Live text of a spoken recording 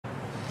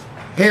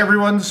Hey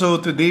everyone, so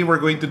today we're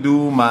going to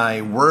do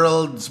my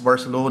World's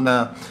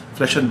Barcelona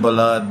Flesh and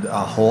Blood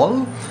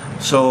haul.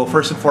 So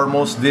first and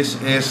foremost, this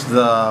is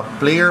the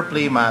player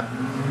playmat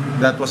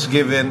that was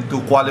given to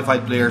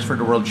qualified players for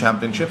the World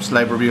Championships,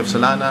 Library of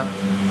Solana.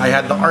 I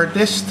had the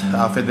artist,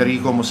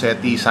 Federico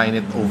Musetti, sign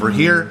it over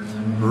here.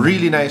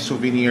 Really nice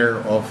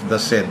souvenir of the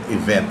said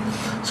event.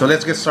 So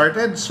let's get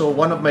started. So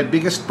one of my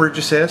biggest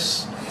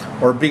purchases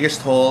or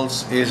biggest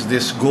hauls is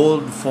this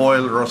gold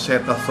foil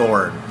Rosetta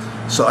Thorn.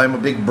 So I'm a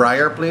big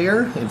Briar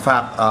player. In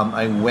fact,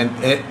 I went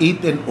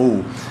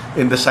 8-0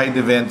 in the side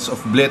events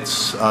of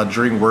Blitz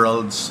during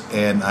Worlds,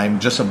 and I'm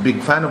just a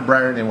big fan of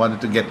Briar and I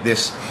wanted to get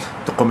this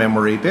to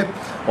commemorate it.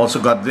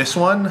 Also got this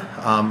one.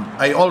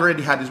 I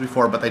already had this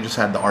before, but I just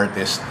had the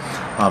artist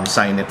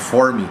sign it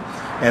for me.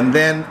 And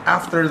then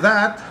after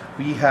that,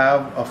 we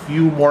have a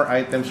few more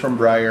items from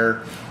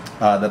Briar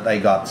that I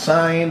got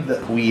signed.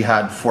 We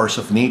had Force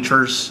of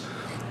Natures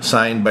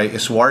signed by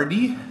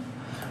Iswardi.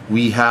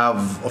 We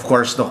have, of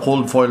course, the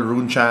cold foil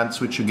rune chants,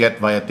 which you get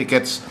via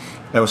tickets.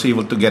 I was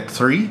able to get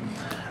 3.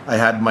 I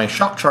had my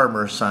Shock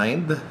Charmer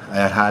signed.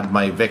 I had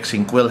my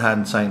Vexing Quill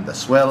Hand signed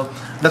as well.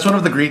 That's one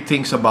of the great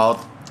things about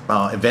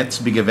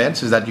big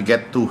events, is that you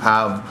get to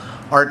have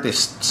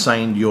artists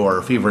sign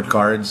your favorite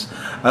cards.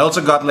 I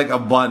also got like a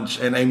bunch,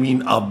 and I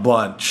mean a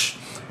bunch,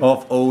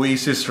 of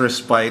Oasis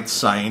Respite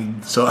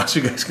signed. So as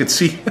you guys can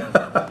see,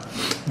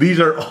 these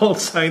are all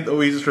signed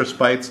Oasis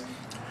Respites.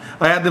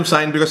 I had them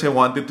signed because I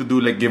wanted to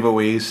do like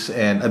giveaways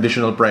and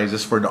additional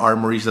prizes for the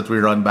armories that we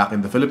run back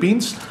in the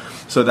Philippines.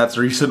 So that's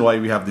the reason why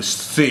we have this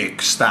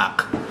thick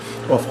stack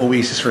of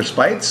Oasis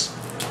Respites.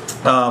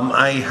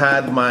 I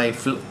had my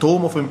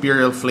Tome of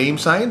Imperial Flame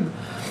signed.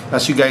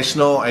 As you guys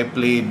know, I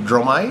played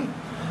Dromai,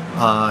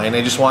 and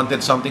I just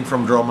wanted something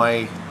from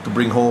Dromai to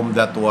bring home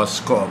that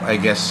was, I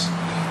guess,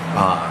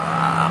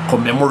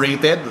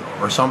 commemorated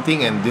or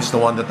something, and this is the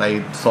one that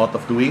I thought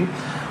of doing.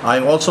 I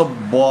also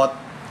bought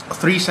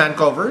 3 sand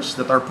covers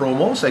that are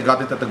promos. I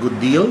got it at a good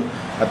deal,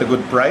 at a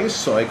good price,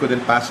 so I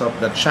couldn't pass up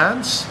that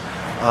chance.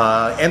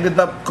 Ended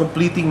up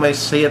completing my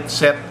set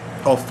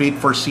of Fate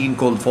Foreseen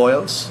cold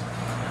foils.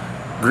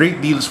 Great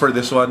deals for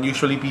this one.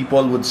 Usually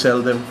people would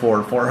sell them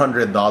for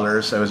 $400.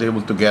 I was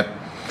able to get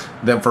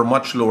them for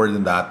much lower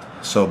than that.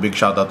 So big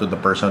shout out to the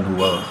person who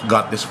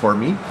got this for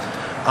me.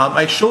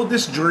 I showed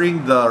this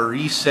during the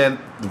recent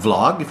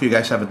vlog. If you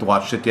guys haven't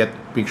watched it yet,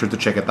 make sure to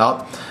check it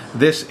out.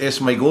 This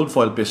is my gold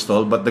foil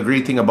pistol, but the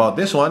great thing about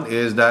this one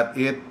is that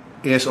it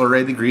is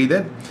already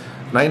graded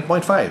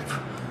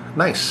 9.5.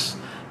 Nice.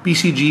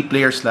 PCG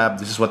Player Slab,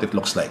 this is what it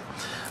looks like.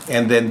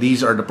 And then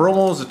these are the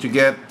promos that you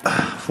get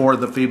for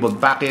the Fabled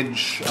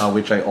package,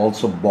 which I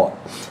also bought.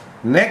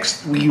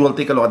 Next, we will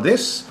take a look at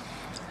this.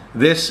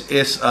 This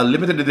is a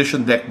limited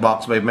edition deck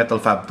box by Metal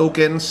Fab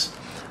Tokens.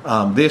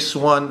 This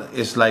one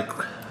is like,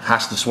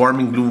 has the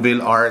Swarming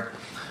Gloomveil art.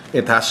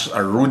 It has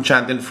a rune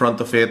chant in front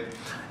of it.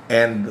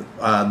 And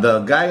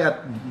the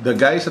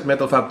guys at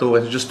Metal Fab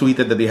Tokens just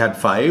tweeted that they had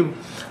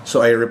 5.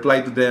 So I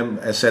replied to them.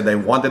 I said I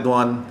wanted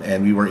one,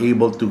 and we were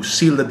able to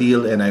seal the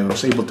deal, and I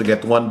was able to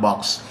get 1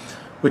 box,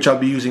 which I'll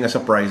be using as a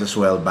prize as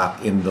well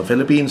back in the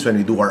Philippines when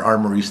we do our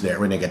armories there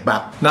when I get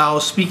back. Now,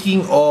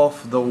 speaking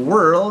of the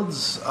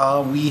Worlds,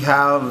 we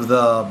have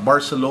the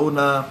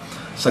Barcelona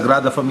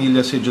Sagrada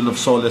Familia Sigil of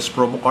Solace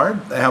promo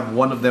card. I have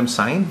 1 of them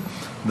signed.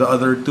 The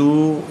other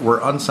 2 were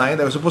unsigned.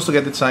 I was supposed to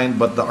get it signed,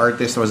 but the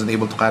artist wasn't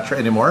able to capture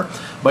anymore.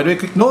 By the way,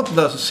 quick note,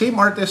 the same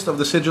artist of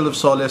the Sigil of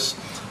Solace,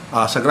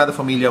 Sagrada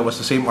Familia, was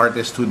the same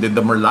artist who did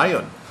the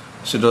Merlion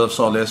Sigil of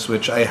Solace,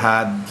 which I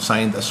had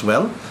signed as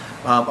well.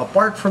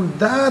 Apart from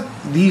that,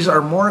 these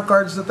are more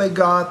cards that I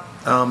got.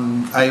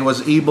 I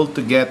was able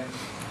to get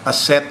a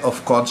set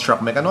of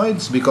Construct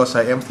Mechanoids because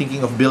I am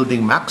thinking of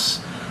building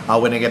Max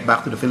when I get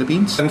back to the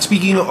Philippines. And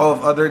speaking of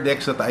other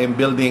decks that I am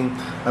building,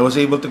 I was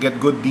able to get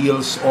good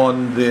deals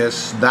on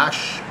this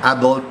Dash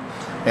Adult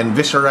and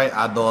Viserai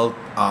Adult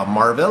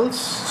Marvels.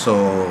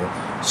 So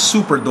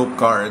super dope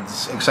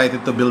cards.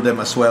 Excited to build them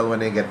as well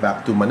when I get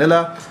back to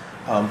Manila.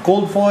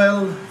 Cold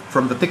foil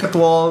from the ticket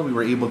wall. We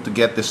were able to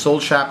get the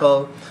Soul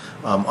Shackle.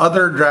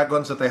 Other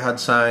dragons that I had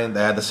signed,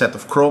 I had a set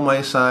of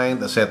Chromai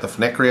signed, a set of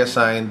Necria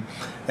signed,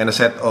 and a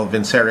set of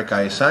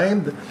Vincerikai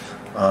signed.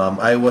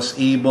 I was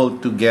able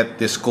to get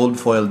this cold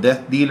foil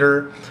Death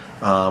Dealer.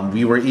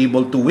 We were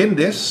able to win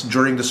this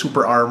during the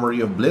Super Armory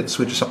of Blitz,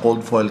 which is a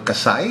cold foil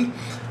Kasai,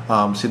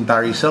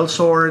 Centauri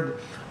Sellsword.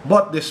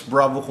 Bought this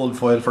Bravo cold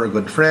foil for a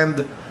good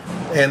friend.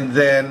 And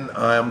then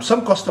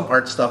some custom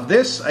art stuff.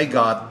 This I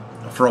got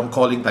from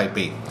Calling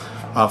Taipei.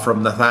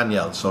 From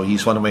Nathaniel. So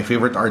he's one of my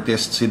favorite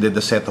artists. He did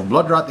the set of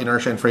Bloodrot,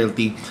 Inertia, and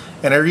Frailty.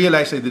 And I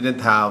realized I didn't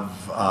have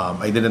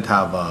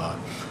a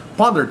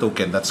Ponder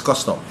token that's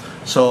custom.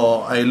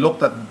 So I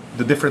looked at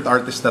the different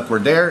artists that were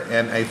there,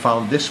 and I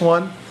found this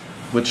one,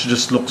 which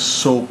just looks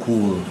so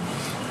cool.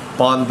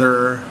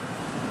 Ponder,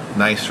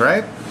 nice,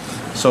 right?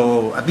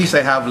 So at least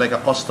I have like a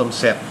custom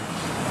set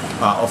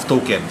of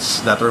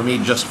tokens that were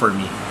made just for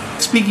me.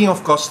 Speaking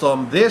of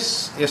custom,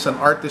 this is an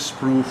artist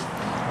proof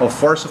of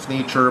Force of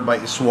Nature by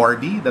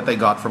Iswardi that I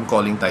got from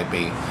Calling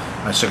Taipei.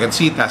 As you can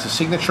see, it has a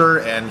signature,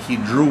 and he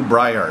drew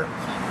Briar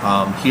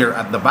here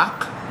at the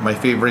back, my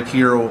favorite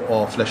hero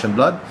of Flesh and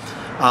Blood.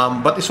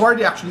 But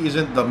Iswardi actually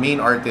isn't the main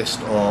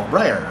artist of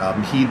Briar.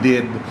 He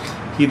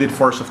did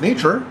Force of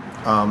Nature.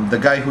 The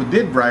guy who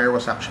did Briar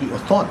was actually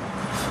Thorn.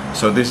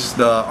 So this is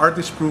the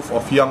artist proof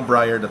of young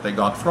Briar that I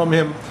got from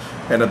him.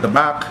 And at the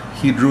back,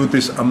 he drew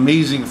this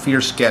amazing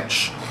fierce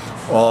sketch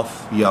of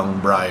young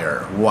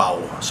Briar.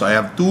 Wow. So I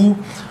have 2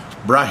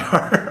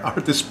 Briar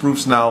artist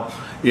proofs now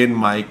in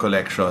my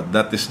collection.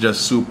 That is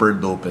just super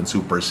dope and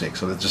super sick.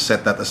 So let's just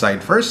set that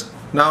aside first.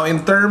 Now,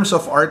 in terms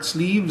of art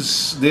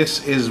sleeves,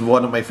 this is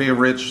one of my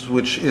favorites,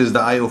 which is the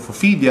Eye of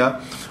Familia,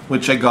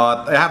 which I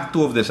got. I have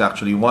 2 of this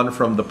actually, one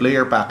from the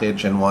player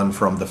package and one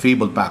from the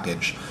Fabled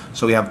package.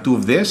 So we have 2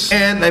 of this,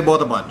 and I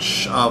bought a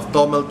bunch of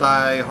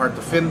Tomeltai, Heart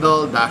of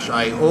Findle,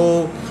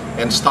 Dash.io,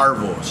 and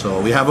Starvo. So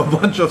we have a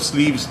bunch of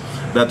sleeves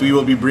that we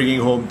will be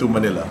bringing home to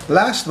Manila.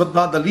 Last but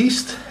not the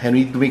least, and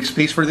we need to make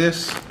space for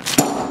this,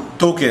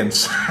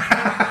 tokens.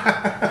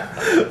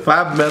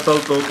 Fab Metal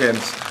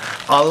tokens.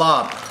 A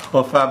lot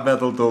of Fab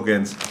Metal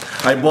tokens.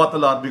 I bought a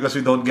lot because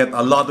we don't get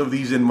a lot of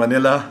these in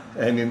Manila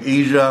and in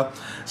Asia.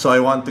 So I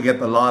want to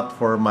get a lot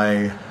for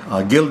my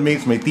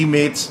guildmates, my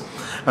teammates,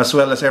 as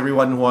well as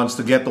everyone who wants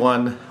to get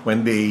one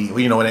when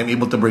when I'm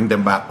able to bring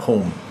them back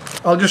home.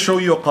 I'll just show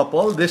you a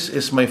couple. This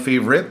is my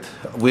favorite,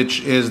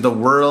 which is the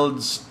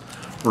World's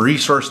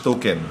Resource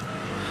Token.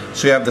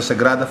 So you have the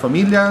Sagrada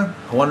Familia,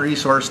 1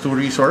 resource, 2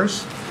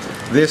 resource.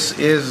 This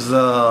is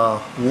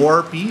the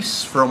War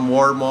piece from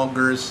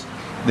Warmonger's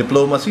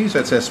Diplomacy. So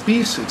it says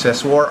peace, it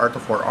says war, art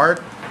of war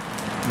art.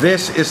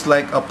 This is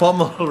like a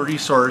Pommel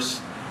resource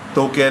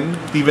token.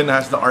 It even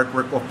has the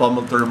artwork of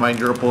Pommel to remind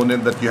your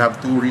opponent that you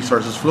have 2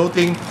 resources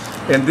floating.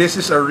 And this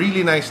is a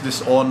really nice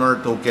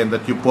dishonor token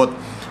that you put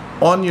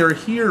on your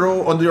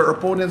hero, on your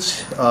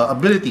opponent's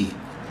ability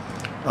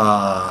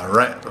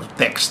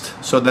text,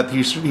 so that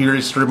he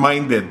is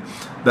reminded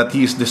that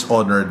he is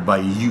dishonored by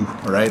you.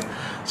 Alright,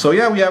 so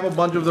yeah, we have a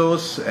bunch of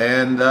those,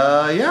 and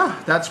yeah,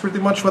 that's pretty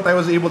much what I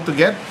was able to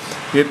get.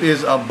 It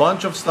is a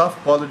bunch of stuff.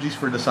 Apologies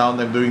for the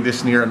sound. I'm doing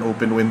this near an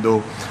open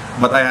window,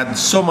 but I had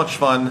so much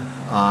fun,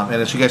 and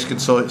as you guys can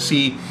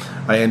see,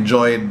 I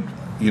enjoyed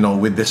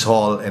with this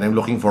haul, and I'm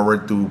looking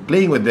forward to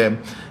playing with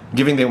them,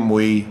 giving them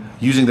away,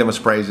 using them as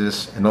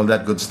prizes, and all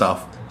that good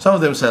stuff. Some of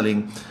them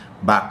selling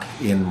back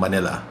in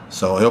Manila.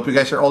 So I hope you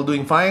guys are all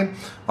doing fine.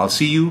 I'll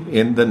see you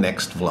in the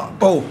next vlog.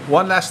 Oh,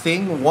 one last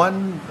thing.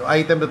 One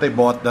item that I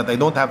bought that I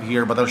don't have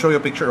here, but I'll show you a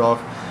picture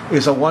of,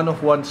 is a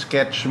one-of-one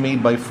sketch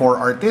made by 4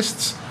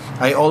 artists.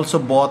 I also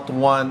bought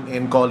one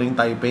in Calling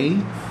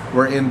Taipei,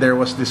 wherein there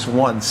was this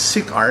one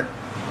sick art,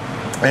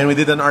 and we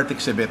did an art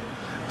exhibit.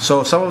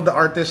 So some of the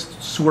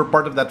artists who were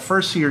part of that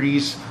first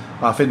series,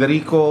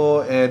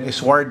 Federico and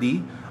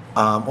Iswardi,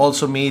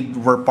 also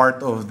were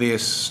part of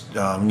this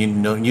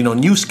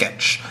new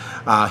sketch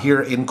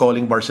here in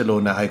Calling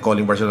Barcelona.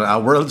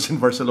 Worlds in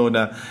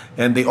Barcelona,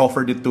 and they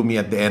offered it to me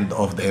at the end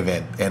of the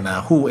event. And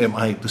who am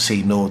I to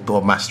say no to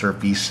a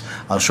masterpiece?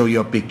 I'll show you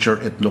a picture.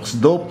 It looks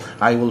dope.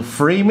 I will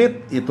frame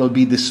it. It will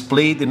be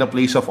displayed in a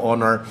place of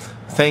honor.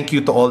 Thank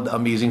you to all the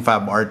amazing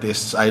fab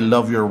artists. I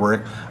love your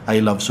work. I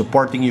love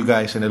supporting you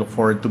guys, and I look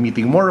forward to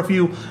meeting more of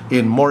you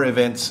in more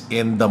events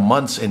in the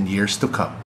months and years to come.